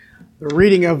The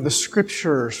reading of the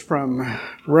Scriptures from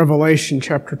Revelation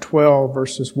chapter 12,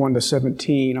 verses 1 to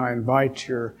 17. I invite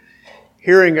your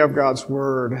hearing of God's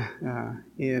Word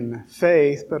in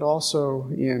faith, but also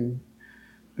in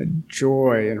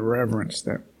joy and reverence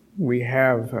that we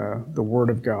have the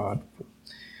Word of God.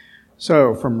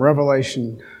 So, from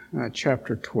Revelation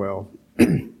chapter 12.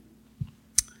 And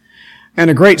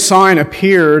a great sign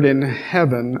appeared in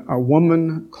heaven, a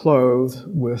woman clothed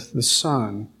with the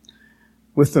sun,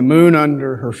 with the moon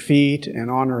under her feet,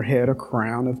 and on her head a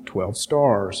crown of 12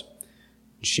 stars.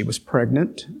 She was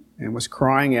pregnant and was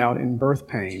crying out in birth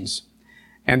pains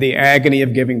and the agony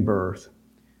of giving birth.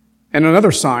 And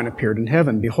another sign appeared in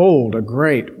heaven. Behold, a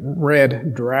great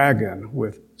red dragon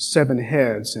with 7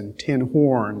 heads and 10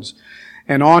 horns,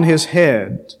 and on his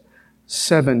head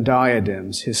 7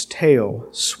 diadems. His tail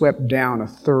swept down a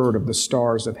third of the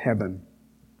stars of heaven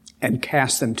and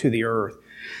cast them to the earth.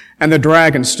 And the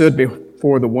dragon stood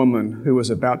before the woman who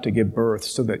was about to give birth,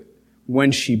 so that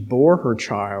when she bore her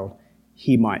child,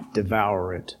 he might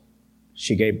devour it.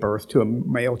 She gave birth to a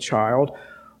male child,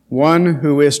 one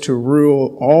who is to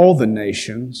rule all the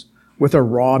nations with a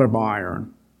rod of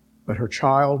iron. But her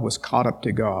child was caught up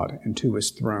to God and to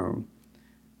his throne.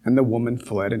 And the woman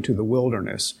fled into the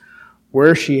wilderness,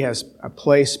 where she has a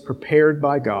place prepared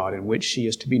by God in which she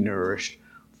is to be nourished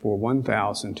for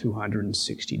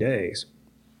 1,260 days.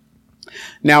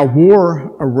 Now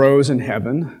war arose in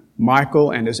heaven, Michael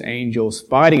and his angels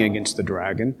fighting against the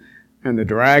dragon, and the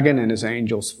dragon and his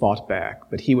angels fought back,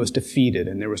 but he was defeated,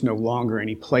 and there was no longer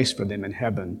any place for them in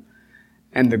heaven.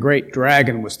 And the great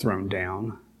dragon was thrown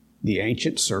down, the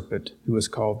ancient serpent, who is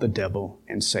called the devil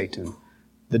and Satan,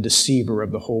 the deceiver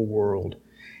of the whole world.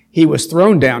 He was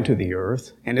thrown down to the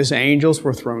earth, and his angels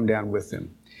were thrown down with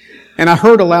him. And I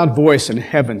heard a loud voice in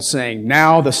heaven saying,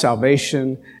 Now the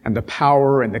salvation and the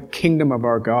power and the kingdom of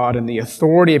our God and the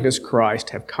authority of his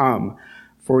Christ have come,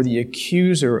 for the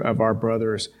accuser of our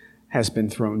brothers has been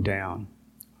thrown down,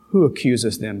 who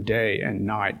accuses them day and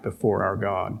night before our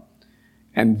God.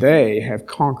 And they have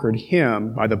conquered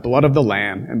him by the blood of the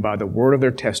Lamb and by the word of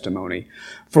their testimony,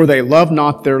 for they love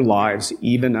not their lives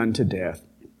even unto death.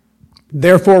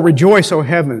 Therefore rejoice, O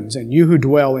heavens, and you who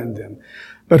dwell in them.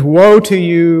 But woe to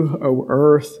you, O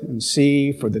earth and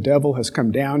sea, for the devil has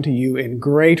come down to you in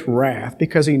great wrath,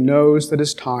 because he knows that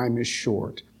his time is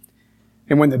short.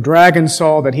 And when the dragon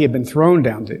saw that he had been thrown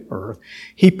down to earth,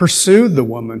 he pursued the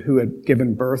woman who had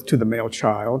given birth to the male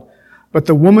child. But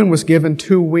the woman was given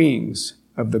 2 wings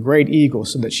of the great eagle,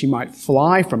 so that she might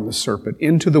fly from the serpent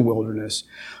into the wilderness,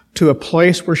 to a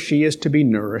place where she is to be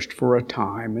nourished for a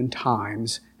time and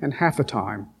times and half a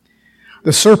time.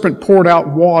 The serpent poured out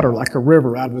water like a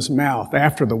river out of his mouth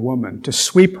after the woman, to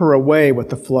sweep her away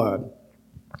with the flood.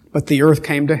 But the earth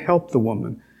came to help the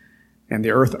woman, and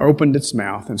the earth opened its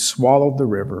mouth and swallowed the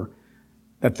river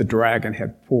that the dragon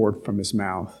had poured from his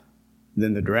mouth.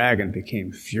 Then the dragon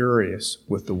became furious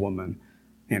with the woman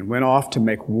and went off to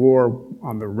make war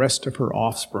on the rest of her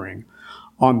offspring,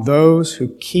 on those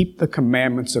who keep the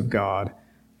commandments of God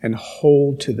and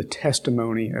hold to the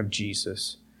testimony of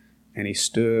Jesus. And he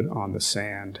stood on the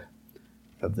sand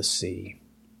of the sea.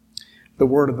 The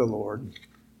word of the Lord.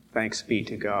 Thanks be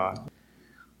to God.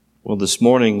 Well, this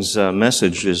morning's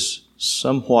message is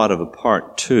somewhat of a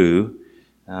part 2.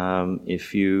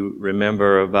 If you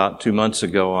remember, about 2 months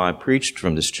ago, I preached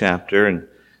from this chapter, and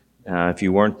if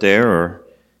you weren't there, or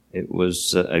it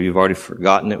was you've already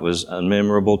forgotten, it was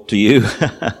unmemorable to you,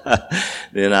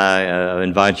 then I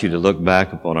invite you to look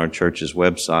back upon our church's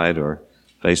website or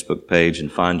Facebook page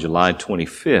and find July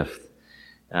 25th,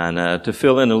 and to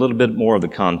fill in a little bit more of the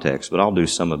context, but I'll do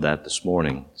some of that this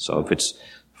morning. So if it's the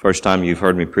first time you've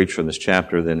heard me preach from this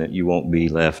chapter, then you won't be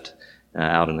left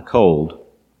out in the cold.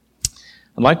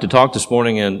 I'd like to talk this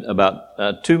morning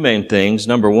about 2 main things.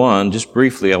 Number 1, just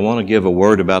briefly, I want to give a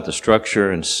word about the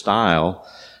structure and style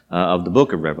of the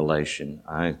book of Revelation.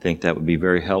 I think that would be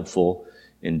very helpful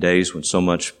in days when so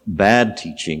much bad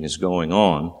teaching is going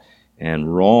on,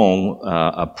 and wrong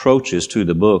approaches to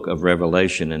the book of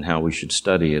Revelation and how we should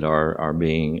study it are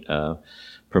being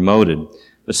promoted.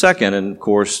 But second, and of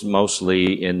course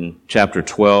mostly in chapter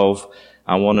 12,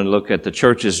 I want to look at the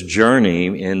church's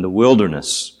journey in the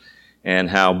wilderness, and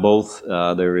how both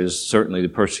there is certainly the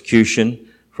persecution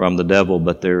from the devil,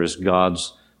 but there is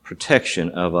God's protection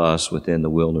of us within the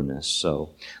wilderness.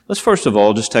 So let's first of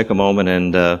all just take a moment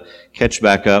and catch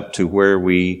back up to where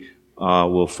we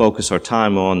we'll focus our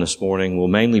time on this morning. Will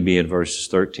mainly be in verses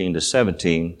 13 to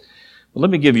 17. But let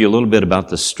me give you a little bit about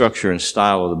the structure and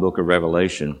style of the book of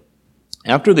Revelation.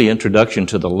 After the introduction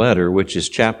to the letter, which is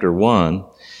chapter 1,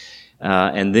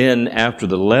 And then after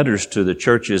the letters to the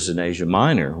churches in Asia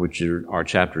Minor, which are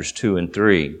chapters 2 and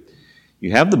 3,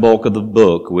 you have the bulk of the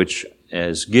book, which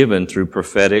is given through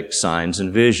prophetic signs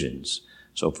and visions.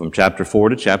 So from chapter 4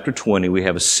 to chapter 20, we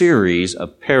have a series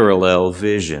of parallel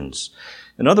visions.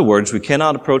 In other words, we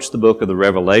cannot approach the book of the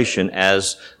Revelation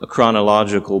as a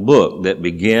chronological book that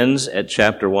begins at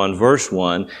chapter 1, verse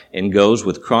 1, and goes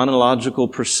with chronological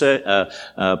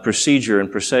procedure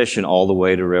and procession all the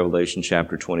way to Revelation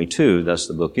chapter 22. Thus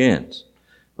the book ends.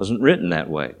 It wasn't written that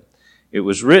way. It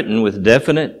was written with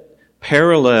definite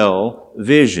parallel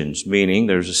visions, meaning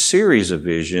there's a series of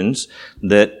visions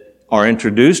that are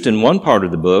introduced in one part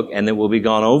of the book and then will be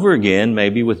gone over again,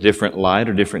 maybe with different light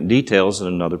or different details in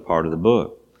another part of the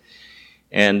book.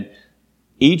 And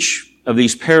each of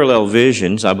these parallel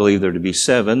visions, I believe there to be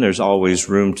 7. There's always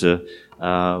room to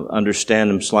understand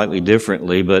them slightly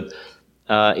differently, but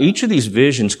each of these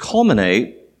visions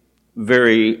culminate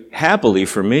very happily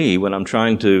for me when I'm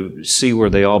trying to see where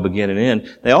they all begin and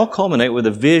end. They all culminate with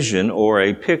a vision or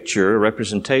a picture, a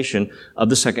representation of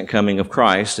the second coming of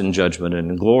Christ in judgment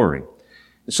and in glory.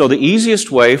 So the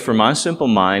easiest way for my simple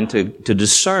mind to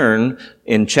discern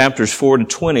in chapters 4 to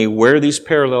 20 where these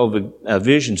parallel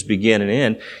visions begin and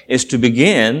end is to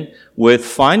begin with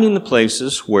finding the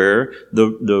places where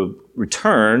the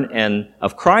return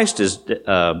of Christ is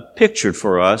pictured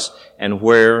for us and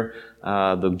where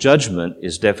the judgment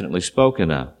is definitely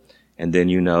spoken of. And then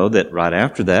you know that right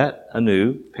after that, a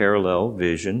new parallel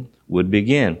vision would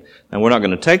begin. Now, we're not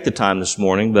going to take the time this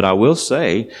morning, but I will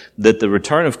say that the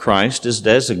return of Christ is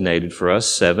designated for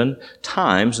us 7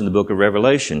 times in the book of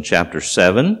Revelation. Chapter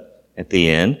 7 at the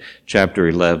end, chapter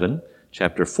 11,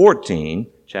 chapter 14,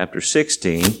 chapter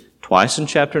 16, twice in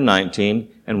chapter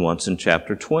 19, and once in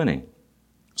chapter 20.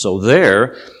 So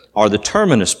there are the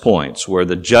terminus points where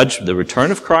the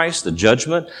return of Christ, the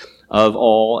judgment of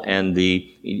all, and the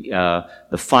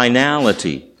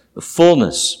finality, the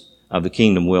fullness of the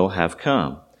kingdom will have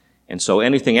come. And so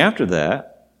anything after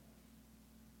that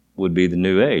would be the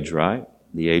new age, right?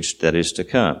 The age that is to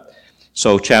come.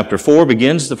 So chapter 4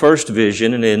 begins the first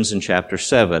vision and ends in chapter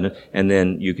 7, and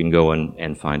then you can go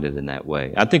and find it in that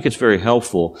way. I think it's very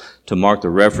helpful to mark the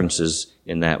references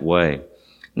in that way.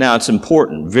 Now, it's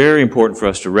important, very important for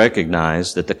us to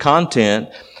recognize that the content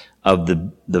of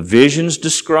the visions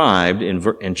described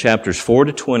in chapters 4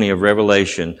 to 20 of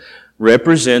Revelation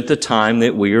represent the time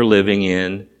that we are living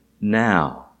in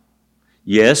now.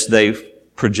 Yes, they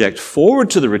project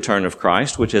forward to the return of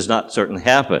Christ, which has not certainly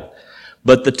happened.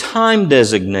 But the time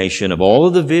designation of all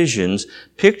of the visions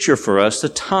picture for us the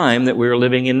time that we are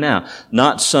living in now.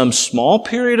 Not some small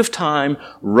period of time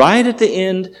right at the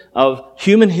end of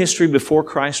human history before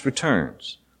Christ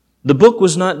returns. The book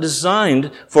was not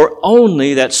designed for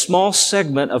only that small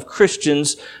segment of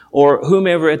Christians or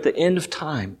whomever at the end of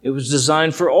time. It was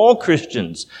designed for all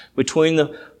Christians between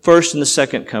the first and the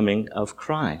second coming of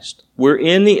Christ. We're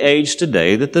in the age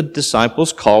today that the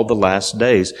disciples called the last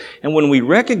days. And when we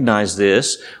recognize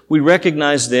this, we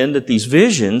recognize then that these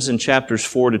visions in chapters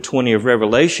 4 to 20 of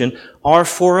Revelation are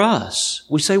for us.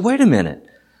 We say, wait a minute.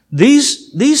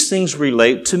 These things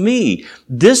relate to me.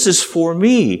 This is for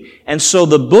me. And so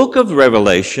the book of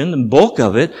Revelation, the bulk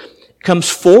of it, comes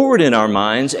forward in our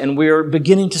minds, and we are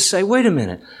beginning to say, wait a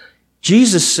minute.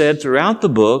 Jesus said throughout the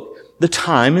book, the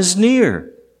time is near.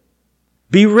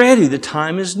 Be ready, the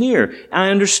time is near. I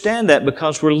understand that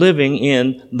because we're living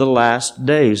in the last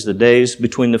days, the days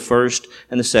between the first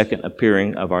and the second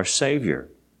appearing of our Savior.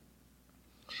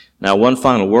 Now, one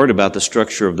final word about the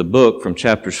structure of the book from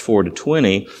chapters 4 to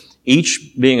 20,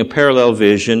 each being a parallel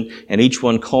vision and each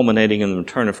one culminating in the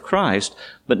return of Christ.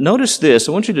 But notice this.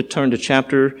 I want you to turn to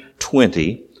chapter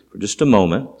 20 for just a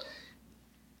moment.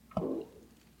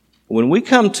 When we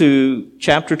come to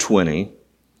chapter 20,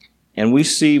 and we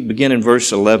see, begin in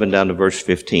verse 11 down to verse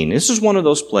 15, this is one of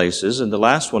those places, and the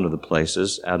last one of the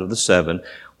places out of the 7,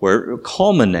 where it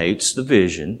culminates the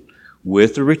vision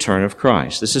with the return of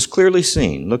Christ. This is clearly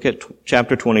seen. Look at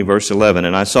chapter 20, verse 11.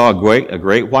 And I saw a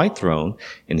great white throne,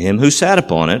 and him who sat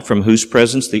upon it, from whose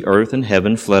presence the earth and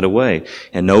heaven fled away,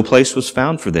 and no place was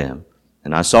found for them.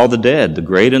 And I saw the dead, the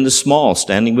great and the small,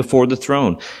 standing before the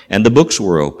throne, and the books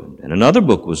were opened. And another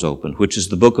book was opened, which is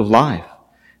the book of life.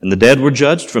 And the dead were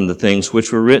judged from the things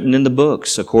which were written in the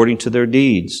books, according to their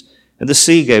deeds. And the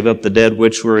sea gave up the dead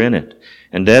which were in it.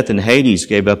 And death and Hades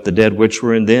gave up the dead which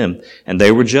were in them, and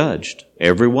they were judged,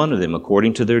 every one of them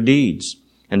according to their deeds.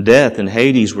 And death and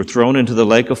Hades were thrown into the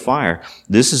lake of fire.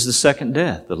 This is the second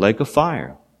death, the lake of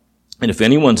fire. And if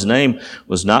anyone's name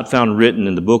was not found written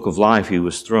in the book of life, he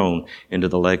was thrown into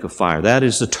the lake of fire. That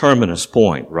is the terminus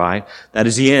point, right? That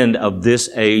is the end of this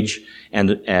age.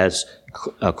 And as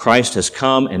Christ has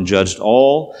come and judged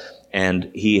all,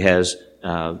 and he has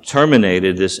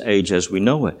terminated this age as we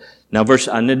know it. Now,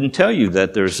 I didn't tell you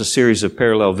that there's a series of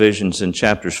parallel visions in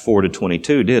chapters 4 to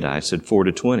 22, did I? I said 4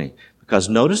 to 20. Because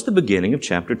notice the beginning of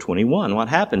chapter 21. What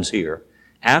happens here?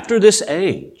 After this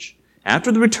age,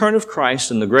 after the return of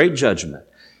Christ and the great judgment,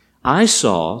 I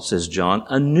saw, says John,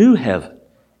 a new heaven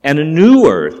and a new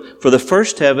earth. For the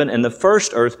first heaven and the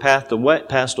first earth passed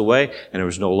away, and there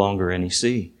was no longer any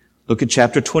sea. Look at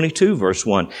chapter 22, verse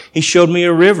 1. He showed me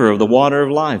a river of the water of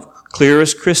life, clear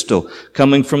as crystal,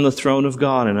 coming from the throne of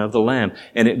God and of the Lamb.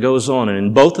 And it goes on. And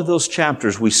in both of those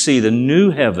chapters, we see the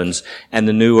new heavens and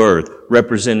the new earth,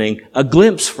 representing a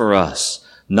glimpse for us,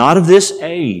 not of this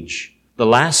age, the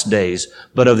last days,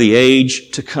 but of the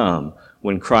age to come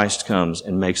when Christ comes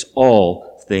and makes all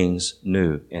things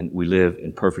new and we live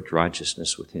in perfect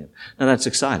righteousness with Him. Now that's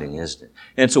exciting, isn't it?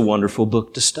 And it's a wonderful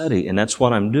book to study, and that's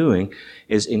what I'm doing,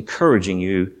 is encouraging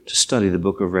you to study the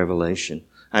book of Revelation.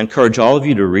 I encourage all of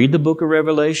you to read the book of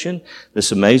Revelation,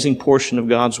 this amazing portion of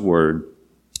God's Word,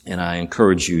 and I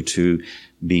encourage you to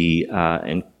be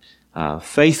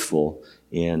faithful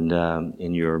in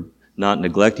your not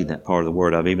neglecting that part of the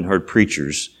Word. I've even heard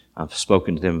preachers, I've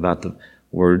spoken to them about the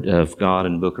Word of God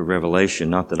in the book of Revelation.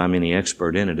 Not that I'm any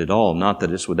expert in it at all. Not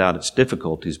that it's without its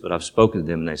difficulties, but I've spoken to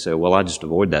them and they say, well, I just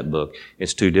avoid that book.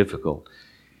 It's too difficult.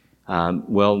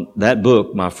 Well, that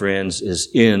book, my friends, is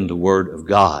in the Word of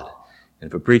God. And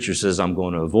if a preacher says I'm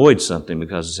going to avoid something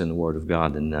because it's in the Word of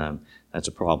God, then that's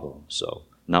a problem. So,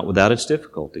 not without its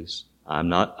difficulties. I'm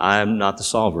not the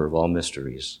solver of all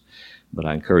mysteries. But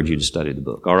I encourage you to study the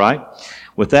book. All right?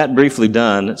 With that briefly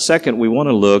done, second, we want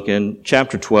to look in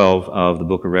chapter 12 of the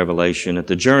book of Revelation at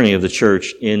the journey of the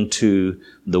church into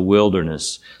the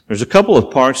wilderness. There's a couple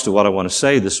of parts to what I want to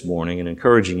say this morning and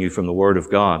encouraging you from the Word of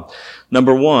God.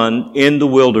 Number one, in the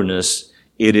wilderness,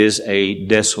 it is a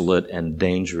desolate and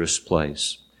dangerous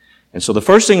place. And so the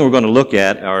first thing we're going to look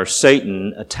at are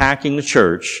Satan attacking the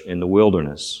church in the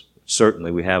wilderness.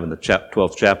 Certainly we have in the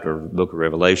 12th chapter of the book of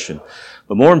Revelation.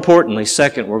 But more importantly,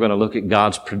 second, we're going to look at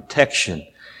God's protection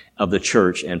of the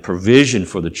church and provision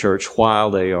for the church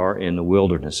while they are in the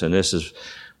wilderness. And this is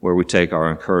where we take our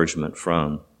encouragement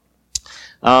from.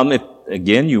 If,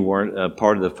 again, you weren't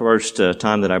part of the first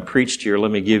time that I preached here,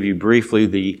 let me give you briefly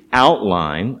the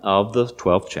outline of the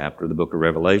 12th chapter of the book of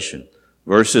Revelation.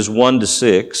 Verses 1 to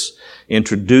 6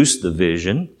 introduce the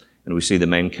vision, and we see the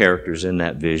main characters in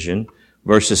that vision.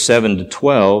 Verses 7 to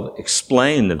 12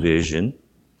 explain the vision,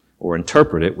 or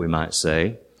interpret it, we might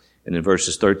say. And in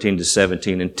verses 13 to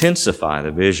 17, intensify the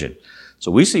vision.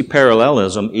 So we see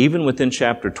parallelism even within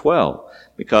chapter 12,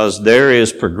 because there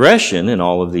is progression in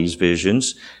all of these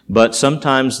visions, but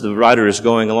sometimes the writer is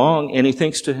going along and he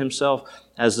thinks to himself,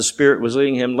 as the Spirit was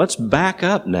leading him, let's back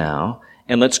up now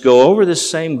and let's go over this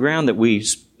same ground that we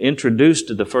introduced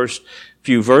to the first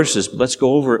few verses, but let's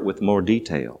go over it with more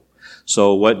detail.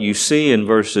 So what you see in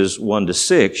verses 1 to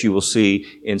 6, you will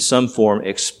see in some form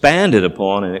expanded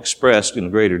upon and expressed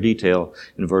in greater detail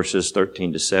in verses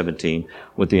 13 to 17,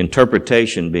 with the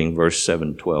interpretation being verse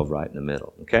 7 to 12 right in the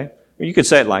middle. Okay? Or you could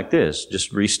say it like this,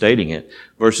 just restating it.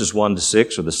 Verses 1 to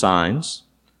 6 are the signs.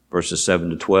 Verses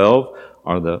 7 to 12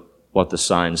 are what the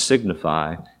signs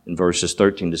signify. And verses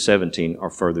 13 to 17 are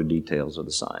further details of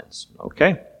the signs.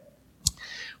 Okay?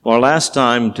 Well, our last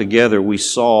time together we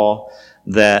saw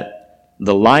that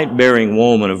the light-bearing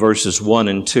woman of verses 1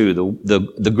 and 2,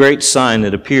 the great sign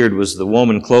that appeared was the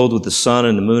woman clothed with the sun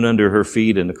and the moon under her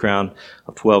feet and the crown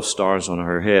of 12 stars on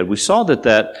her head. We saw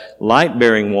that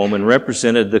light-bearing woman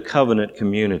represented the covenant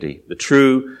community, the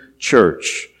true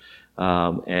church.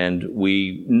 And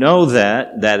we know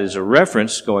that is a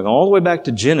reference going all the way back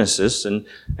to Genesis and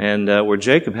where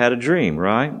Jacob had a dream,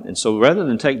 right? And so rather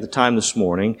than take the time this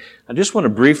morning, I just want to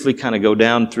briefly kind of go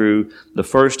down through the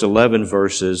first 11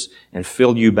 verses and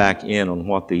fill you back in on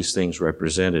what these things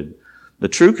represented. The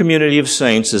true community of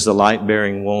saints is the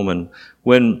light-bearing woman.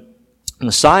 When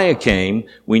Messiah came,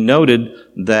 we noted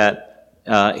that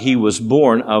he was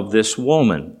born of this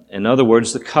woman. In other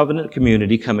words, the covenant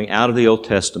community coming out of the Old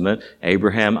Testament,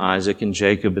 Abraham, Isaac, and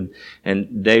Jacob,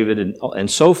 and David, and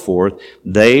so forth,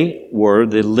 they were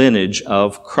the lineage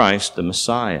of Christ the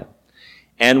Messiah.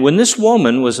 And when this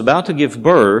woman was about to give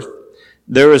birth,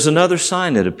 there was another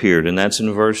sign that appeared, and that's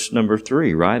in verse number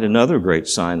 3, right? Another great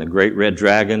sign, a great red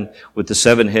dragon with the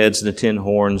 7 heads and the 10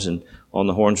 horns, and on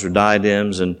the horns were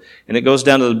diadems. And it goes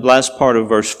down to the last part of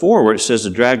verse 4 where it says the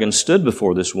dragon stood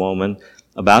before this woman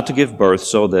about to give birth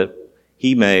so that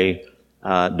he may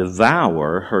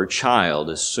devour her child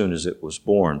as soon as it was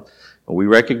born. We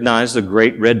recognize the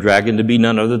great red dragon to be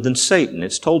none other than Satan.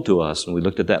 It's told to us, and we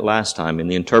looked at that last time in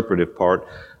the interpretive part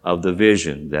of the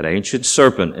vision, that ancient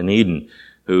serpent in Eden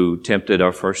who tempted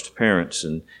our first parents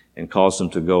and caused them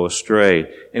to go astray.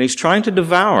 And he's trying to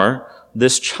devour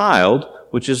this child,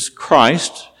 which is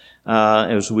Christ,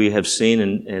 as we have seen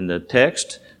in the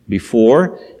text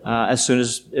before, as soon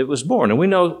as it was born. And we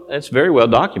know it's very well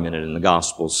documented in the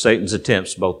Gospels, Satan's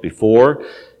attempts both before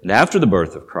and after the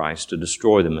birth of Christ to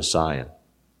destroy the Messiah.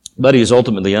 But he is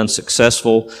ultimately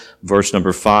unsuccessful. Verse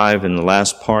number 5 in the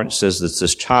last part says that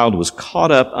this child was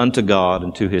caught up unto God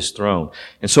and to his throne.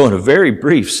 And so in a very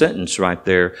brief sentence right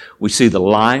there, we see the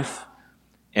life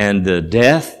and the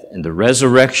death and the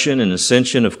resurrection and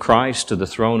ascension of Christ to the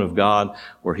throne of God,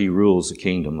 where he rules the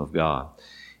kingdom of God.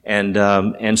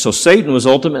 And so Satan was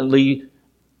ultimately,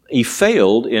 he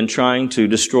failed in trying to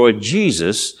destroy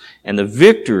Jesus, and the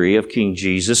victory of King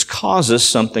Jesus causes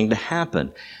something to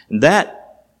happen. And that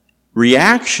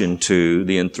reaction to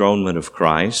the enthronement of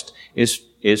Christ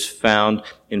is found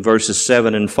in verses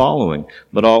 7 and following.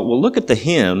 But we'll look at the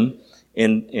hymn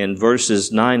in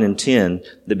verses 9 and 10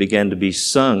 that began to be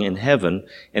sung in heaven,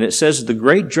 and it says, the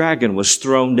great dragon was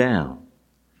thrown down.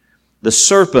 The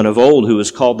serpent of old, who is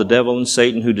called the devil and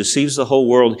Satan, who deceives the whole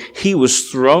world, he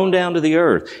was thrown down to the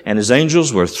earth, and his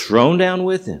angels were thrown down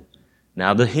with him.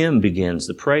 Now the hymn begins,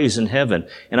 the praise in heaven.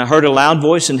 And I heard a loud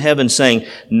voice in heaven saying,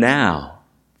 now,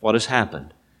 what has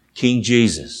happened? King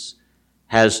Jesus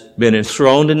has been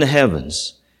enthroned in the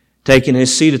heavens, taking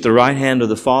his seat at the right hand of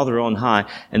the Father on high.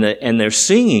 And they're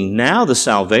singing, now the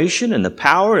salvation and the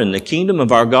power and the kingdom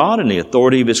of our God and the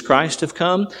authority of his Christ have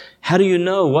come. How do you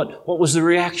know? What was the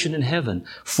reaction in heaven?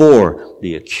 For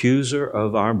the accuser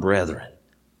of our brethren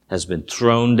has been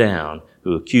thrown down,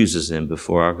 who accuses them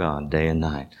before our God day and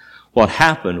night. What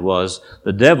happened was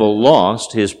the devil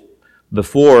lost his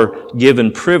before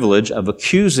given privilege of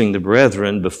accusing the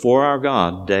brethren before our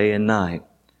God day and night.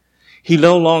 He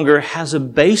no longer has a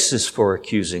basis for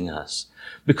accusing us.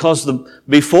 Because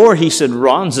before he said,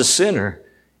 Ron's a sinner,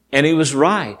 and he was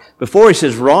right. Before he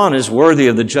says, Ron is worthy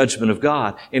of the judgment of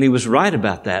God, and he was right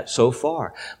about that so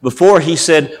far. Before he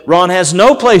said, Ron has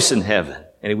no place in heaven,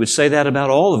 and he would say that about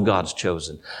all of God's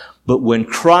chosen. But when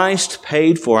Christ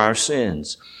paid for our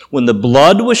sins, when the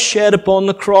blood was shed upon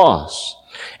the cross,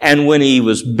 and when he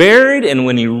was buried and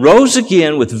when he rose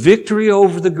again with victory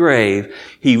over the grave,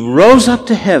 he rose up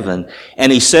to heaven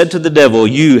and he said to the devil,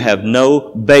 you have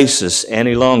no basis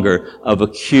any longer of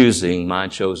accusing my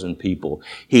chosen people.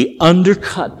 He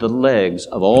undercut the legs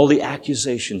of all the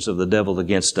accusations of the devil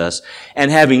against us,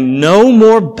 and having no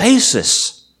more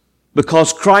basis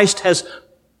because Christ has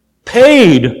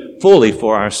paid fully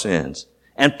for our sins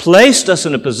and placed us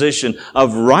in a position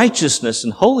of righteousness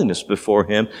and holiness before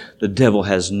him, the devil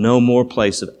has no more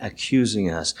place of accusing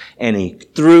us. And he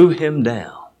threw him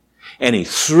down. And he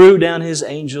threw down his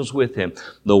angels with him.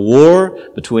 The war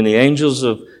between the angels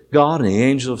of God and the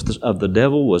angels of the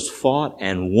devil was fought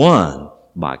and won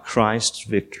by Christ's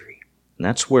victory. And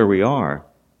that's where we are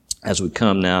as we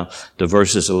come now to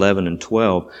verses 11 and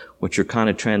 12, which are kind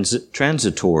of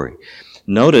transitory.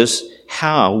 Notice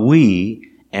how we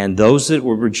and those that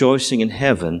were rejoicing in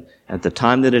heaven at the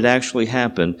time that it actually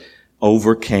happened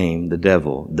overcame the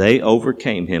devil. They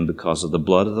overcame him because of the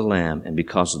blood of the Lamb and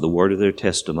because of the word of their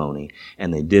testimony,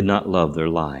 and they did not love their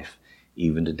life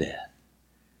even to death.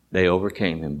 They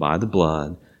overcame him by the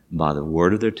blood, by the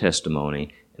word of their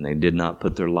testimony, and they did not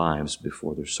put their lives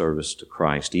before their service to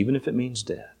Christ, even if it means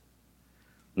death.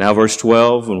 Now verse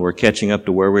 12, when we're catching up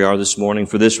to where we are this morning,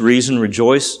 for this reason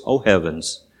rejoice, O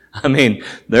heavens. I mean,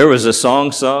 there was a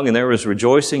song sung and there was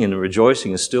rejoicing, and the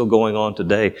rejoicing is still going on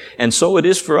today. And so it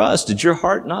is for us. Did your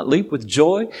heart not leap with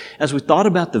joy as we thought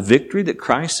about the victory that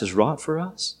Christ has wrought for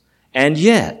us? And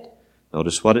yet,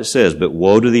 notice what it says, but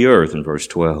woe to the earth in verse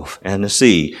 12 and the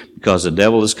sea, because the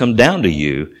devil has come down to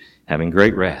you having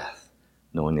great wrath,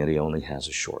 knowing that he only has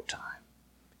a short time.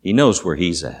 He knows where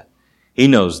he's at. He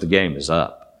knows the game is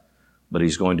up. But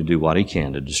he's going to do what he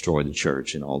can to destroy the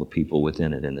church and all the people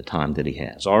within it in the time that he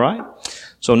has. All right?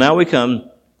 So now we come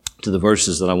to the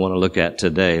verses that I want to look at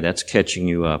today. That's catching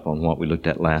you up on what we looked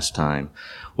at last time.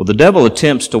 Well, the devil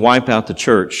attempts to wipe out the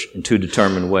church in two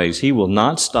determined ways. He will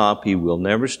not stop. He will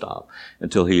never stop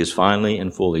until he is finally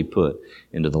and fully put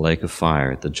into the lake of fire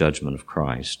at the judgment of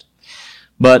Christ.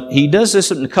 But he does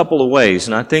this in a couple of ways,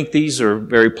 and I think these are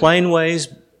very plain ways,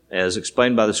 as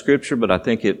explained by the Scripture, but I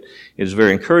think it is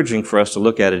very encouraging for us to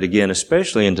look at it again,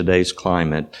 especially in today's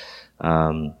climate.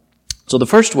 So the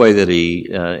first way that he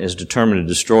is determined to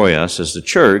destroy us as the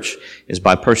church is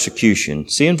by persecution.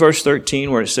 See in verse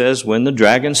 13 where it says, when the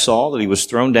dragon saw that he was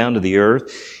thrown down to the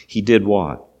earth, he did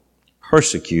what?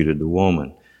 Persecuted the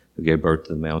woman who gave birth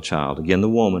to the male child. Again, the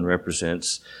woman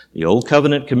represents the Old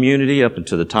Covenant community up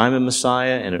until the time of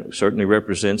Messiah, and it certainly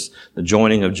represents the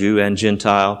joining of Jew and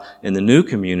Gentile. In the new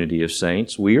community of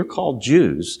saints, we are called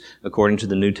Jews according to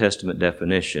the New Testament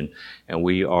definition, and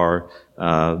we are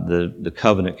the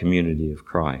covenant community of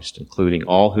Christ, including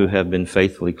all who have been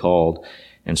faithfully called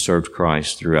and served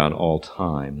Christ throughout all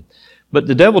time. But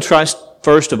the devil tries,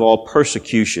 first of all,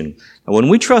 persecution. And when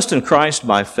we trust in Christ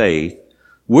by faith,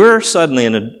 we're suddenly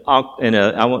in a,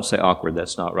 I won't say awkward,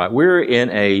 that's not right. We're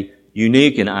in a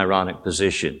unique and ironic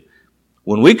position.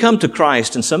 When we come to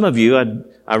Christ, and some of you,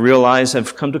 I realize,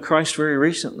 have come to Christ very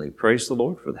recently. Praise the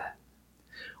Lord for that.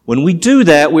 When we do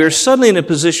that, we're suddenly in a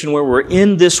position where we're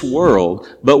in this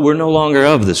world, but we're no longer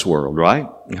of this world, right?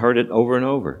 You heard it over and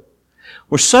over.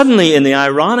 We're suddenly in the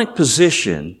ironic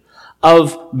position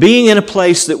of being in a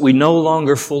place that we no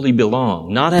longer fully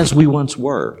belong, not as we once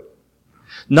were.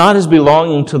 Not as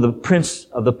belonging to the prince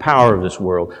of the power of this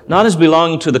world. Not as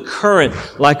belonging to the current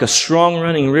like a strong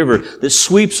running river that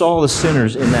sweeps all the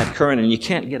sinners in that current and you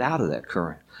can't get out of that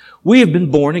current. We have been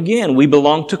born again. We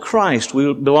belong to Christ.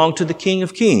 We belong to the King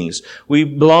of Kings. We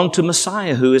belong to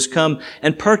Messiah who has come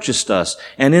and purchased us.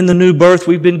 And in the new birth,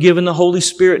 we've been given the Holy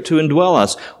Spirit to indwell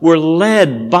us. We're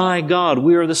led by God.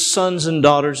 We are the sons and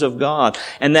daughters of God.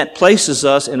 And that places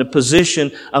us in a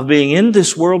position of being in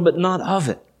this world but not of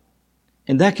it.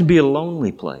 And that can be a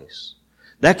lonely place.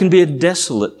 That can be a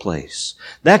desolate place.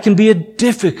 That can be a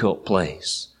difficult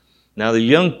place. Now the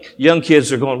young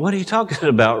kids are going, what are you talking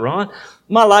about, Ron?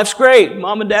 My life's great.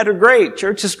 Mom and Dad are great.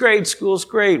 Church is great. School's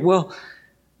great. Well,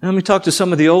 let me talk to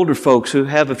some of the older folks who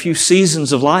have a few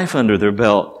seasons of life under their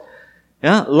belt.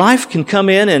 Yeah, life can come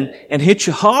in and hit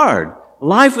you hard.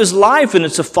 Life is life, and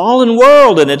it's a fallen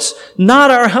world, and it's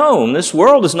not our home. This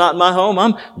world is not my home.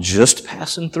 I'm just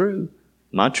passing through.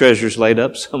 My treasure's laid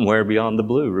up somewhere beyond the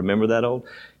blue. Remember that old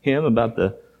hymn about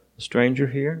the stranger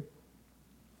here?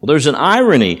 Well, there's an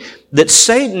irony that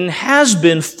Satan has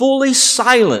been fully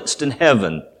silenced in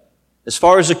heaven as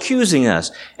far as accusing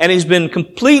us, and he's been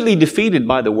completely defeated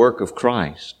by the work of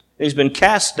Christ. He's been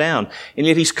cast down, and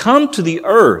yet he's come to the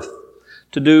earth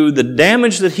to do the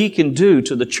damage that he can do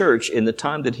to the church in the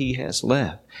time that he has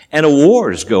left. And a war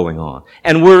is going on,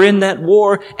 and we're in that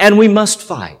war, and we must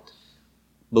fight.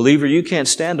 Believer, you can't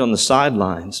stand on the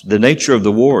sidelines. The nature of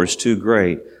the war is too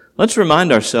great. Let's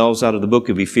remind ourselves out of the book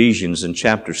of Ephesians in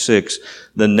chapter 6,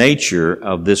 the nature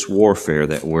of this warfare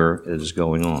that is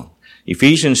going on.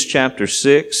 Ephesians chapter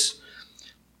 6.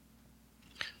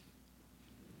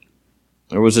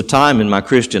 There was a time in my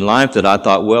Christian life that I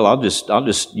thought, well, I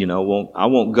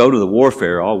won't go to the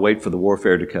warfare. I'll wait for the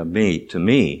warfare to come to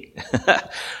me.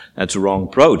 That's a wrong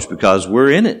approach because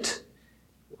we're in it.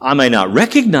 I may not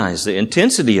recognize the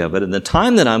intensity of it and the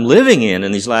time that I'm living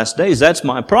in these last days. That's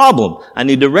my problem. I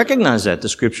need to recognize that. The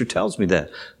Scripture tells me that.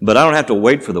 But I don't have to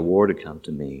wait for the war to come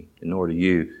to me, nor to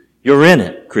you. You're in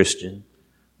it, Christian.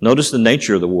 Notice the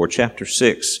nature of the war. Chapter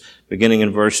 6, beginning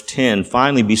in verse 10.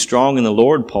 Finally, be strong in the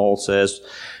Lord, Paul says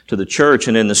to the church,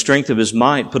 and in the strength of his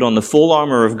might, put on the full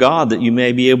armor of God that you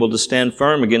may be able to stand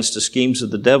firm against the schemes of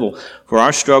the devil. For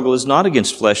our struggle is not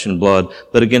against flesh and blood,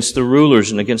 but against the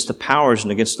rulers and against the powers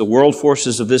and against the world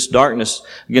forces of this darkness,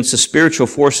 against the spiritual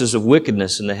forces of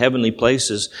wickedness in the heavenly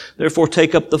places. Therefore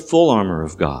take up the full armor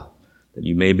of God, that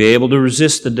you may be able to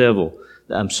resist in the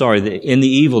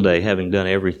evil day, having done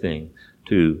everything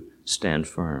to stand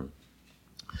firm.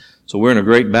 So we're in a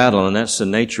great battle, and that's the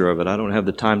nature of it. I don't have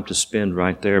the time to spend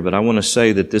right there, but I want to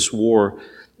say that this war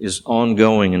is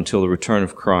ongoing until the return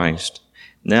of Christ.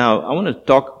 Now, I want to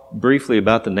talk briefly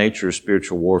about the nature of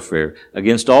spiritual warfare.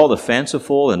 Against all the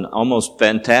fanciful and almost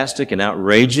fantastic and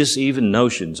outrageous even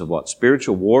notions of what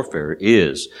spiritual warfare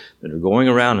is that are going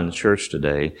around in the church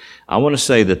today, I want to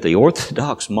say that the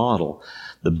Orthodox model,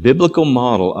 the biblical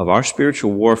model of our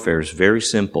spiritual warfare is very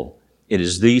simple. It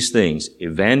is these things: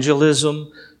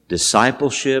 evangelism,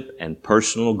 discipleship, and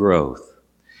personal growth.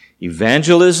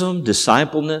 Evangelism,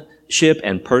 discipleship,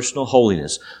 and personal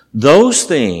holiness. Those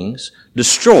things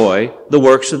destroy the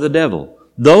works of the devil.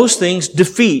 Those things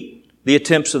defeat the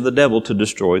attempts of the devil to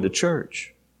destroy the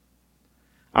church.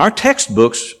 Our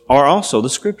textbooks are also the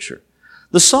Scripture.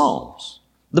 The Psalms,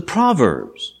 the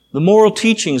Proverbs, the moral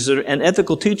teachings and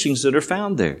ethical teachings that are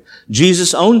found there.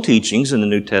 Jesus' own teachings in the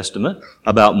New Testament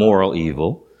about moral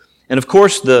evil. And of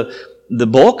course, the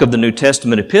bulk of the New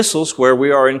Testament epistles where we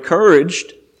are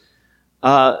encouraged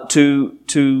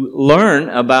to learn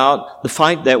about the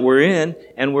fight that we're in,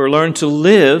 and we're learned to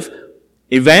live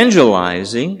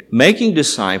evangelizing, making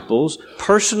disciples,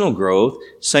 personal growth,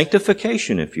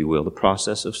 sanctification, if you will, the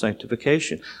process of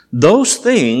sanctification. Those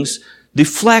things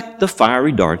deflect the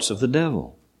fiery darts of the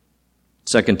devil.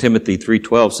 2 Timothy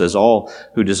 3:12 says, all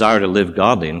who desire to live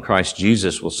godly in Christ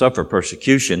Jesus will suffer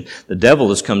persecution. The devil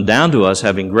has come down to us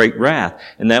having great wrath.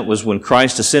 And that was when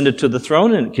Christ ascended to the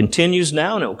throne, and it continues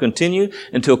now, and it will continue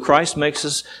until Christ makes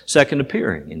his second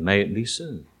appearing. And may it be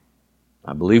soon.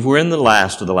 I believe we're in the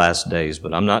last of the last days,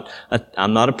 but I'm not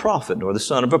a prophet nor the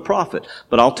son of a prophet.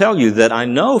 But I'll tell you that I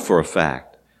know for a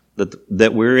fact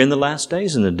that we're in the last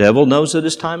days, and the devil knows that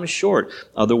his time is short.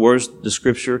 Otherwise, the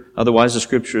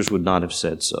scriptures would not have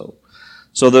said so.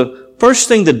 So the first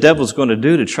thing the devil's going to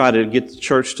do to try to get the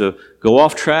church to go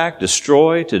off track,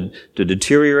 destroy, to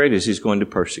deteriorate, is he's going to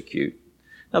persecute.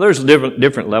 Now, there's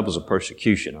different levels of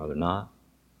persecution, are there not?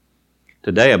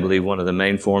 Today, I believe one of the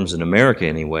main forms in America,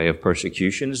 anyway, of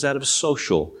persecution is that of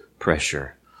social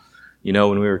pressure. You know,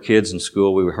 when we were kids in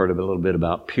school, we heard a little bit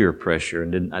about peer pressure,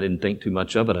 and I didn't think too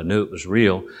much of it. I knew it was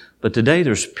real. But today,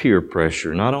 there's peer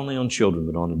pressure, not only on children,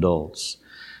 but on adults.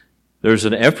 There's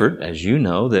an effort, as you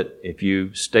know, that if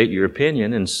you state your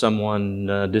opinion and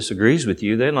someone disagrees with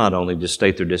you, they not only just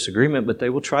state their disagreement, but they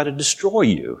will try to destroy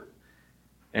you.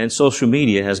 And social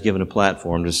media has given a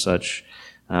platform to such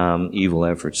evil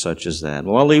efforts such as that.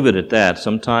 Well, I'll leave it at that.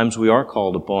 Sometimes we are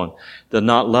called upon to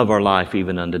not love our life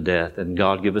even unto death, and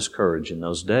God give us courage in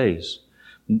those days.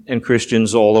 And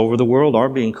Christians all over the world are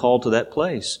being called to that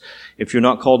place. If you're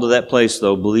not called to that place,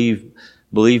 though, believe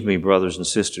me, brothers and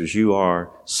sisters, you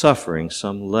are suffering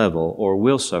some level or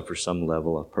will suffer some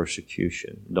level of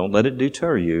persecution. Don't let it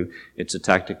deter you. It's a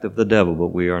tactic of the devil,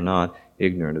 but we are not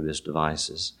ignorant of his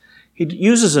devices. He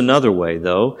uses another way,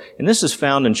 though, and this is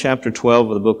found in chapter 12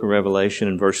 of the book of Revelation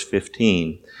in verse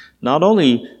 15. Not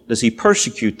only does he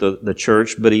persecute the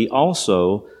church, but he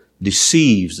also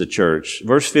deceives the church.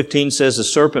 Verse 15 says, the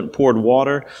serpent poured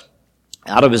water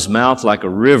out of his mouth like a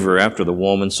river after the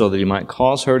woman, so that he might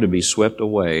cause her to be swept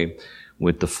away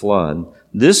with the flood.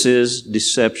 This is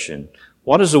deception.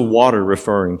 What is the water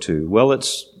referring to? Well,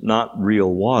 it's not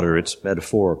real water. It's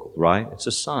metaphorical, right? It's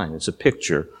a sign. It's a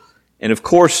picture. And of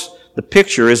course, the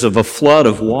picture is of a flood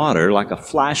of water, like a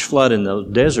flash flood in those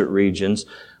desert regions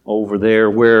over there,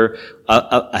 where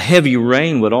a heavy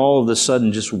rain would all of a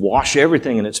sudden just wash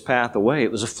everything in its path away.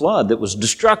 It was a flood that was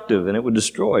destructive, and it would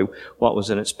destroy what was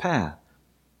in its path.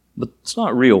 But it's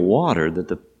not real water that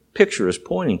the picture is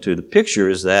pointing to. The picture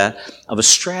is that of a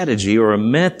strategy or a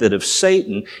method of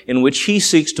Satan in which he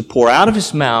seeks to pour out of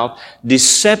his mouth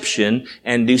deception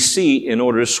and deceit in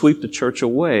order to sweep the church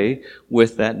away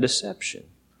with that deception.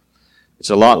 It's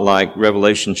a lot like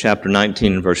Revelation chapter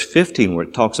 19 and verse 15, where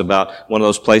it talks about one of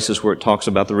those places where it talks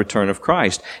about the return of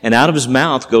Christ. And out of his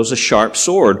mouth goes a sharp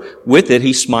sword. With it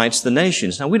he smites the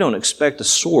nations. Now, we don't expect a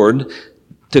sword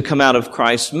to come out of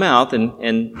Christ's mouth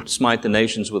and smite the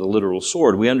nations with a literal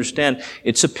sword. We understand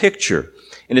it's a picture.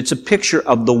 And it's a picture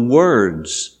of the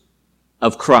words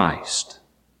of Christ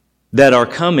that are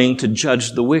coming to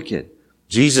judge the wicked.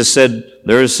 Jesus said,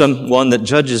 there is someone that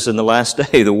judges in the last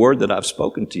day, the word that I've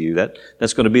spoken to you.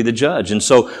 That's going to be the judge. And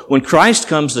so when Christ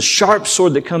comes, the sharp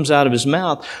sword that comes out of his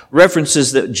mouth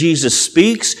references that Jesus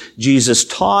speaks, Jesus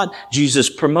taught, Jesus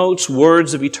promotes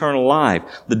words of eternal life.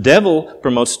 The devil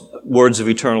promotes words of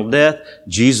eternal death.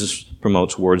 Jesus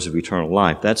promotes words of eternal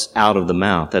life. That's out of the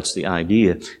mouth. That's the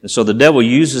idea. And so the devil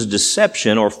uses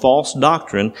deception or false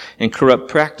doctrine and corrupt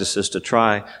practices to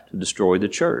try to destroy the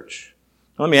church.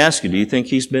 Let me ask you, do you think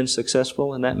he's been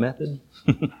successful in that method?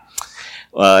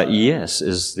 Yes,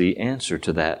 is the answer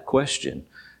to that question.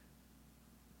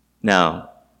 Now,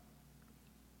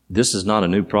 this is not a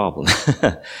new problem.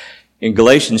 In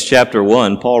Galatians chapter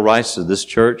 1, Paul writes to this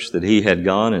church that he had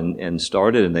gone and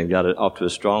started, and they got it off to a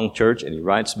strong church, and he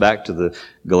writes back to the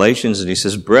Galatians and he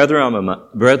says,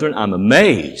 Brethren, I'm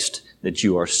amazed that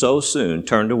you are so soon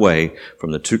turned away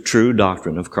from the true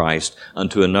doctrine of Christ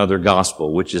unto another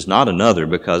gospel, which is not another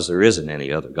because there isn't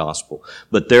any other gospel.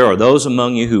 But there are those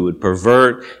among you who would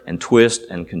pervert and twist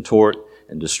and contort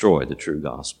and destroy the true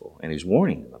gospel. And he's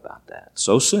warning them about that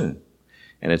so soon.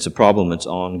 And it's a problem that's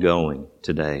ongoing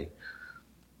today.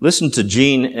 Listen to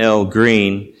Gene L.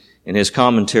 Green in his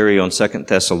commentary on 2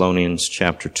 Thessalonians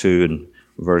chapter 2 and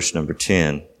verse number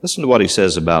 10. Listen to what he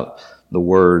says about the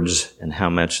words and how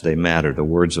much they matter, the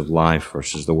words of life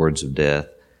versus the words of death.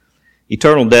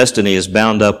 Eternal destiny is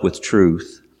bound up with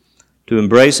truth. To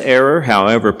embrace error,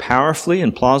 however powerfully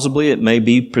and plausibly it may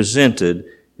be presented,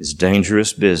 is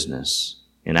dangerous business.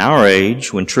 In our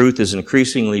age, when truth is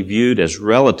increasingly viewed as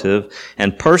relative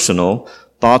and personal,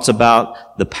 thoughts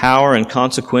about the power and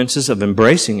consequences of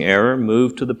embracing error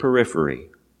move to the periphery.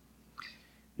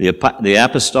 The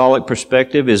apostolic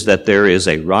perspective is that there is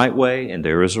a right way and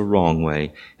there is a wrong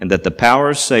way, and that the power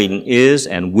of Satan is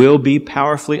and will be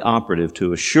powerfully operative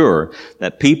to assure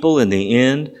that people in the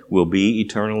end will be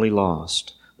eternally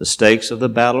lost. The stakes of the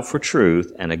battle for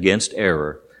truth and against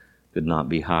error could not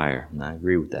be higher. And I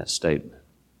agree with that statement.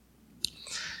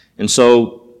 And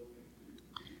so,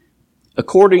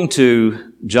 according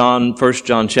to 1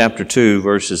 John chapter 2,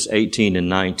 verses 18 and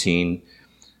 19,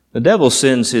 the devil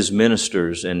sends his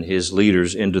ministers and his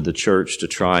leaders into the church to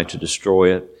try to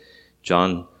destroy it.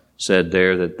 John said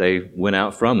there that they went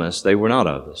out from us. They were not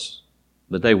of us,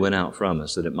 but they went out from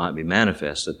us, that it might be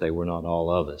manifest that they were not all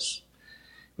of us.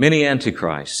 Many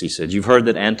antichrists, he said. You've heard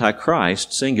that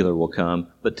antichrist, singular, will come,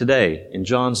 but today, in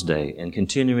John's day, and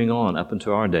continuing on up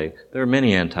into our day, there are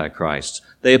many antichrists.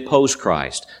 They oppose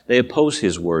Christ. They oppose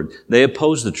His Word. They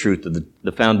oppose the truth of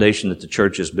the foundation that the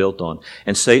church is built on.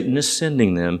 And Satan is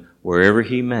sending them wherever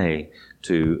he may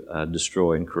to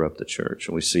destroy and corrupt the church.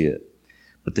 And we see it.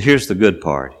 But here's the good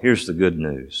part. Here's the good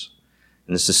news.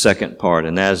 And this is the second part,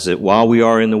 and that is that while we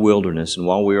are in the wilderness and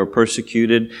while we are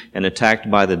persecuted and attacked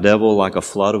by the devil like a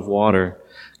flood of water,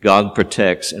 God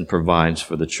protects and provides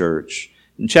for the church.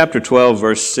 In chapter 12,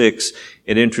 verse 6,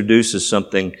 it introduces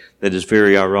something that is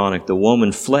very ironic. The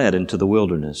woman fled into the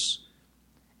wilderness.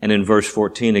 And in verse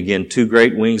 14 again, 2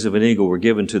 great wings of an eagle were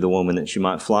given to the woman that she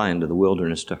might fly into the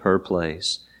wilderness, to her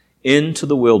place. Into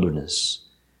the wilderness.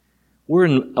 We're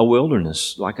in a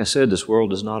wilderness. Like I said, this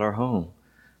world is not our home.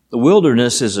 The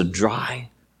wilderness is a dry,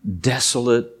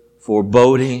 desolate,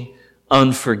 foreboding,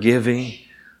 unforgiving,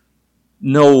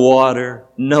 no water,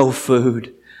 no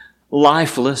food,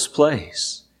 lifeless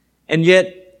place. And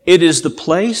yet it is the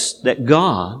place that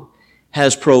God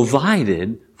has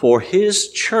provided for His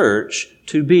church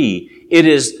to be. It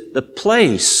is the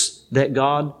place that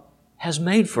God has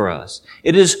made for us.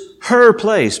 It is her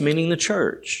place, meaning the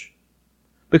church.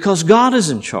 Because God is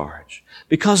in charge.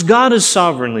 Because God is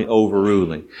sovereignly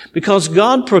overruling. Because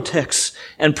God protects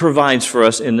and provides for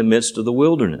us in the midst of the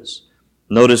wilderness.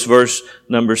 Notice verse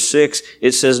number 6.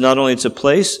 It says not only it's a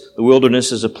place, the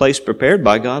wilderness is a place prepared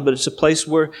by God, but it's a place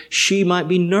where she might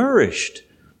be nourished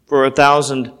for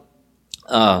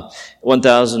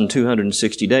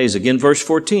 1,260 days. Again, verse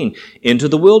 14. Into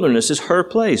the wilderness is her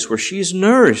place where she is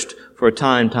nourished for a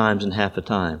time, times, and half a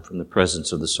time from the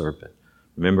presence of the serpent.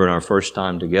 Remember in our first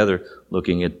time together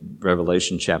looking at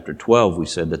Revelation chapter 12, we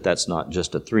said that that's not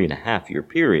just a 3.5-year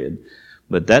period,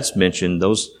 but that's mentioned,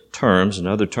 those terms and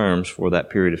other terms for that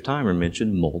period of time are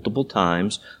mentioned multiple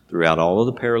times throughout all of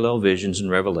the parallel visions in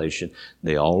Revelation.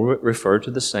 They all refer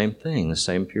to the same thing, the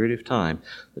same period of time,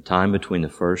 the time between the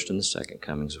first and the second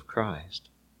comings of Christ.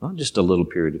 Not just a little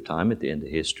period of time at the end of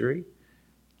history.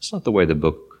 It's not the way the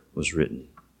book was written.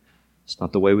 It's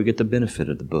not the way we get the benefit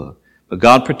of the book. But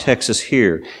God protects us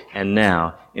here and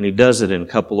now, and He does it in a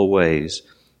couple of ways.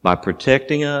 By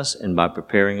protecting us and by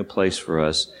preparing a place for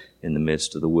us in the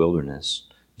midst of the wilderness.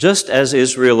 Just as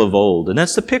Israel of old. And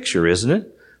that's the picture, isn't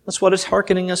it? That's what it's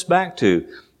hearkening us back to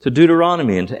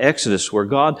Deuteronomy and to Exodus, where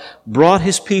God brought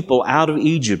His people out of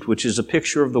Egypt, which is a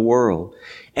picture of the world.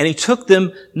 And He took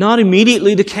them not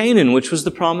immediately to Canaan, which was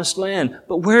the promised land,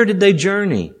 but where did they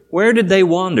journey? Where did they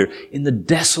wander? In the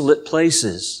desolate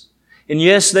places. And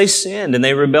yes, they sinned and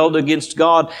they rebelled against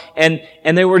God and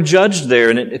they were judged there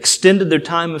and it extended their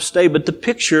time of stay. But the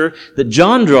picture that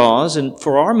John draws, and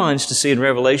for our minds to see in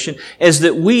Revelation, is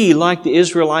that we, like the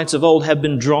Israelites of old, have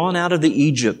been drawn out of the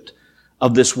Egypt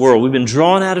of this world. We've been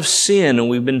drawn out of sin and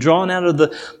we've been drawn out of the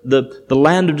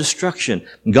land of destruction.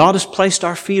 God has placed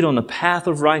our feet on the path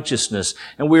of righteousness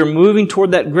and we're moving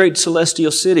toward that great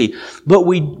celestial city. But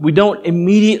we don't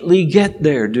immediately get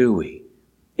there, do we?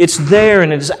 It's there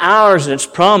and it's ours and it's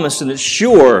promised and it's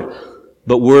sure.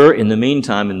 But we're, in the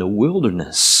meantime, in the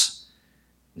wilderness.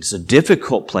 It's a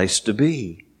difficult place to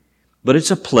be. But it's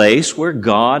a place where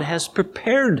God has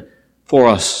prepared for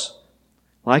us.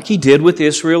 Like He did with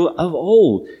Israel of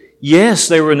old. Yes,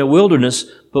 they were in the wilderness,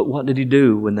 but what did He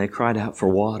do when they cried out for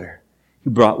water?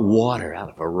 He brought water out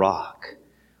of a rock.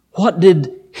 What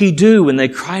did He do when they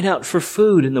cried out for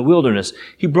food in the wilderness?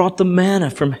 He brought the manna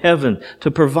from heaven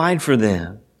to provide for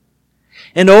them.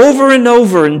 And over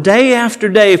and day after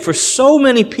day, for so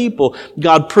many people,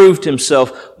 God proved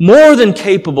Himself more than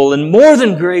capable and more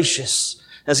than gracious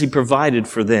as He provided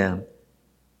for them.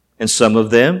 And some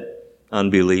of them,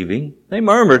 unbelieving. They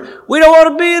murmured, "We don't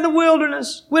want to be in the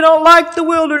wilderness. We don't like the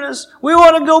wilderness. We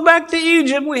want to go back to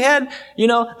Egypt. We want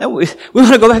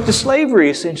to go back to slavery,"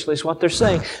 essentially is what they're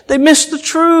saying. They missed the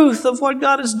truth of what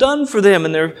God has done for them,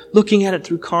 and they're looking at it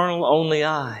through carnal-only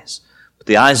eyes. But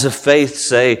the eyes of faith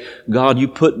say, "God, you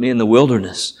put me in the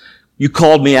wilderness. You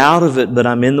called me out of it, but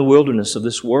I'm in the wilderness of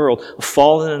this world, a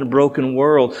fallen and a broken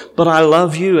world. But I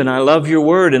love you and I love your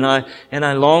word, and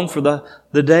I long for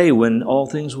the day when all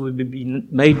things will be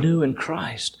made new in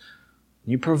Christ.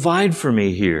 You provide for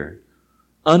me here.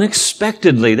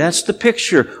 Unexpectedly, that's the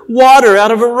picture. Water out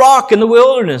of a rock in the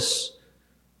wilderness.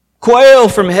 Quail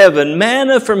from heaven,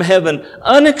 manna from heaven,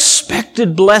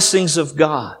 unexpected blessings of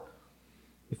God."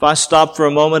 If I stop for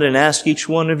a moment and ask each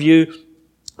one of you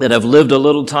that have lived a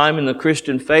little time in the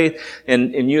Christian faith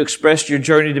and you expressed your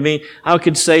journey to me, I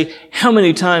could say, how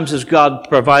many times has God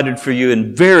provided for you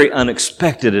in very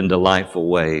unexpected and delightful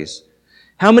ways?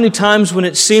 How many times when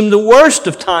it seemed the worst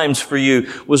of times for you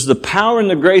was the power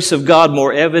and the grace of God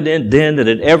more evident then than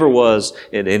it ever was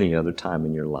at any other time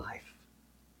in your life?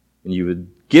 And you would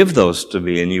give those to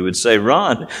me and you would say,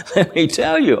 "Ron, let me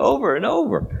tell you over and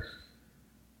over,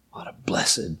 what a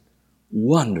blessed,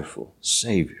 wonderful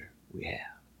Savior we have."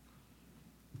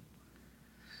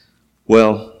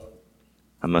 Well,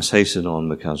 I must hasten on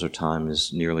because our time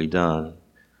is nearly done.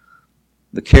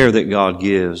 The care that God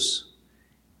gives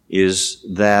is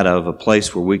that of a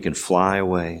place where we can fly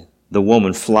away. The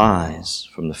woman flies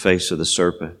from the face of the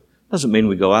serpent. Doesn't mean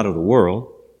we go out of the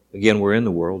world. Again, we're in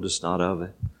the world, just not of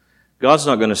it. God's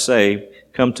not going to say,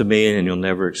 "Come to me and you'll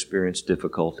never experience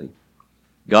difficulty."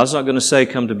 God's not going to say,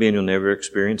 "Come to me and you'll never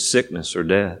experience sickness or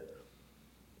death."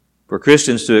 For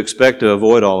Christians to expect to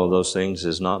avoid all of those things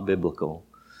is not biblical.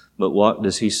 But what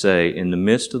does He say? In the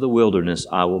midst of the wilderness,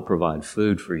 I will provide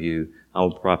food for you. I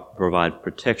will provide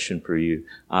protection for you.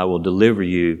 I will deliver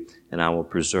you, and I will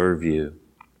preserve you.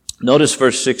 Notice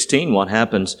verse 16, what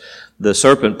happens? The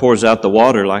serpent pours out the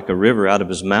water like a river out of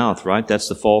his mouth, right? That's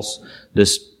the false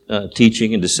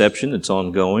teaching and deception that's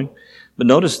ongoing. But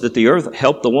notice that the earth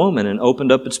helped the woman and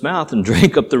opened up its mouth and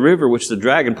drank up the river which the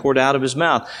dragon poured out of his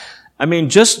mouth. I mean,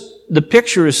 just the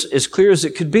picture is as clear as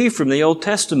it could be from the Old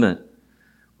Testament.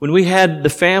 When we had the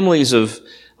families of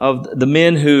the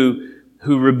men who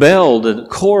rebelled, and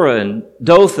Korah and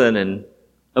Dothan and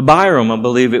Abiram, I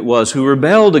believe it was, who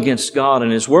rebelled against God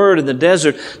and His Word in the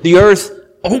desert, the earth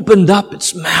opened up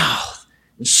its mouth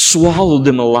and swallowed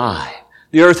them alive.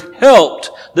 The earth helped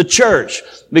the church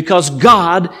because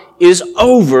God is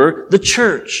over the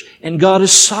church and God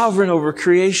is sovereign over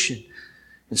creation.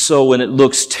 And so when it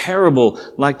looks terrible,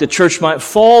 like the church might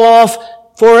fall off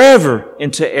forever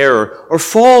into error or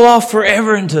fall off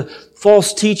forever into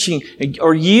false teaching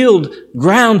or yield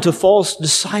ground to false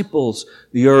disciples,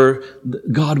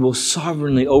 God will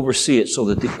sovereignly oversee it so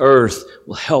that the earth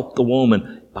will help the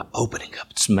woman by opening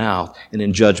up its mouth and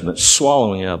in judgment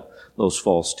swallowing up those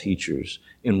false teachers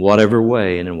in whatever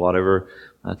way and in whatever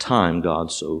time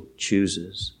God so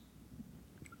chooses.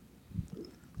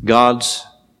 God's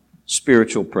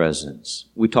spiritual presence.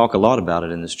 We talk a lot about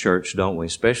it in this church, don't we?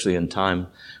 Especially in time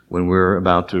when we're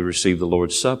about to receive the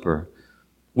Lord's Supper.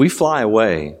 We fly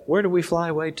away. Where do we fly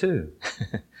away to?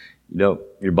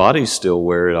 Your body's still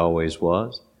where it always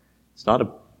was. It's not a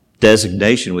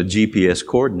designation with GPS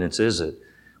coordinates, is it?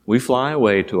 We fly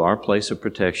away to our place of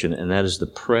protection, and that is the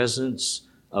presence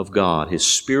of God, His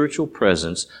spiritual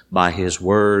presence by His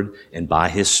Word and by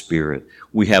His Spirit.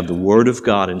 We have the Word of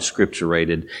God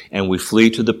inscripturated, and we flee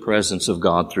to the presence of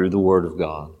God through the Word of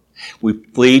God. We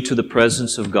flee to the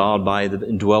presence of God by the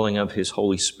indwelling of His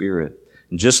Holy Spirit.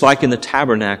 And just like in the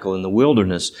tabernacle in the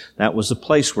wilderness, that was the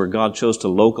place where God chose to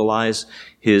localize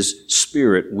His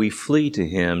Spirit. We flee to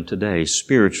Him today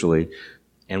spiritually,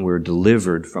 and we're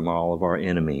delivered from all of our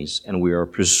enemies, and we are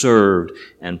preserved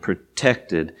and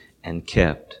protected and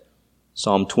kept.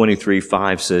 Psalm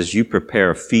 23:5 says, "You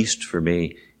prepare a feast for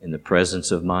me in the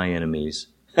presence of my enemies."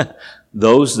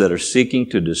 Those that are seeking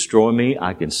to destroy me,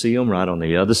 I can see them right on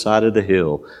the other side of the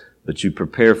hill. But you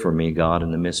prepare for me, God,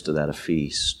 in the midst of that a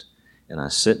feast. And I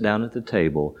sit down at the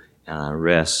table and I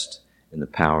rest in the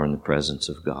power and the presence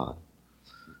of God.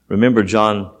 Remember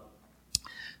John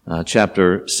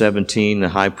chapter 17, the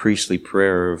high priestly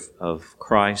prayer of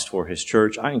Christ for His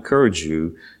church. I encourage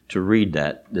you to read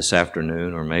that this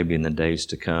afternoon or maybe in the days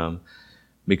to come,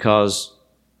 because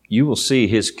you will see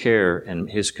His care and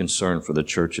His concern for the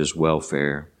church's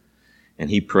welfare. And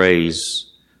He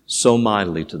prays so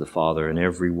mightily to the Father, and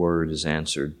every word is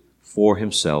answered for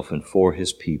Himself and for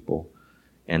His people.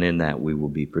 And in that we will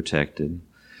be protected.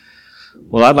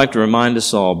 Well, I'd like to remind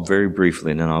us all very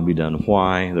briefly, and then I'll be done,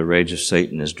 why the rage of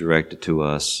Satan is directed to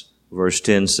us Verse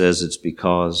 10 says it's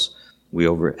because we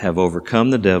have overcome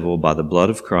the devil by the blood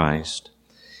of Christ,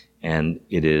 and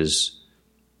it is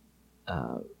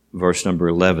verse number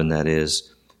 11, that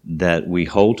is, that we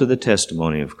hold to the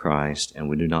testimony of Christ, and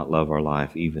we do not love our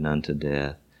life even unto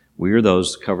death. We are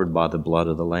those covered by the blood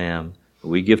of the Lamb.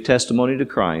 We give testimony to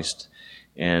Christ,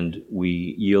 and we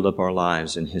yield up our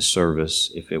lives in His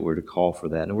service, if it were to call for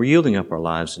that. And we're yielding up our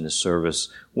lives in His service,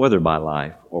 whether by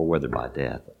life or whether by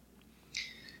death.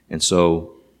 And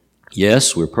so,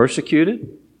 yes, we're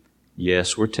persecuted.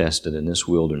 Yes, we're tested in this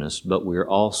wilderness, but we're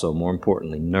also, more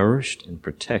importantly, nourished and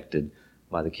protected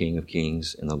by the King of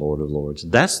Kings and the Lord of Lords.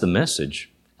 That's the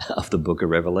message of the book of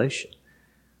Revelation.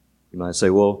 You might say,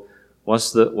 well,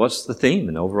 what's the theme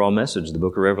and overall message of the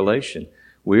book of Revelation?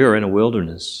 We are in a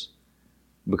wilderness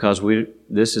because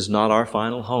this is not our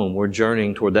final home. We're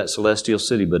journeying toward that celestial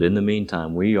city, but in the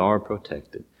meantime, we are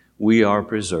protected. We are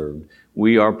preserved.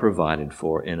 We are provided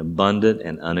for in abundant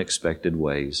and unexpected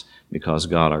ways because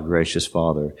God, our gracious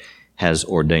Father, has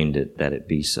ordained it that it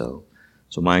be so.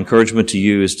 So my encouragement to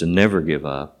you is to never give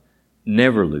up,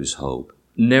 never lose hope,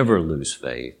 never lose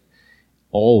faith.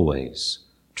 Always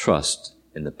trust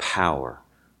in the power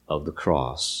of the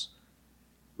cross.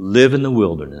 Live in the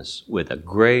wilderness with a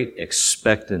great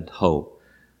expectant hope,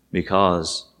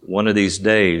 because one of these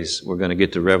days we're going to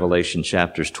get to Revelation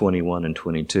chapters 21 and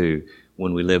 22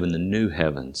 when we live in the new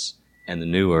heavens and the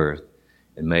new earth,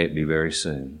 and may it be very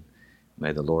soon.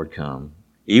 May the Lord come.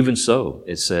 Even so,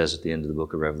 it says at the end of the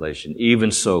book of Revelation,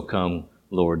 even so come,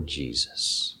 Lord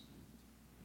Jesus.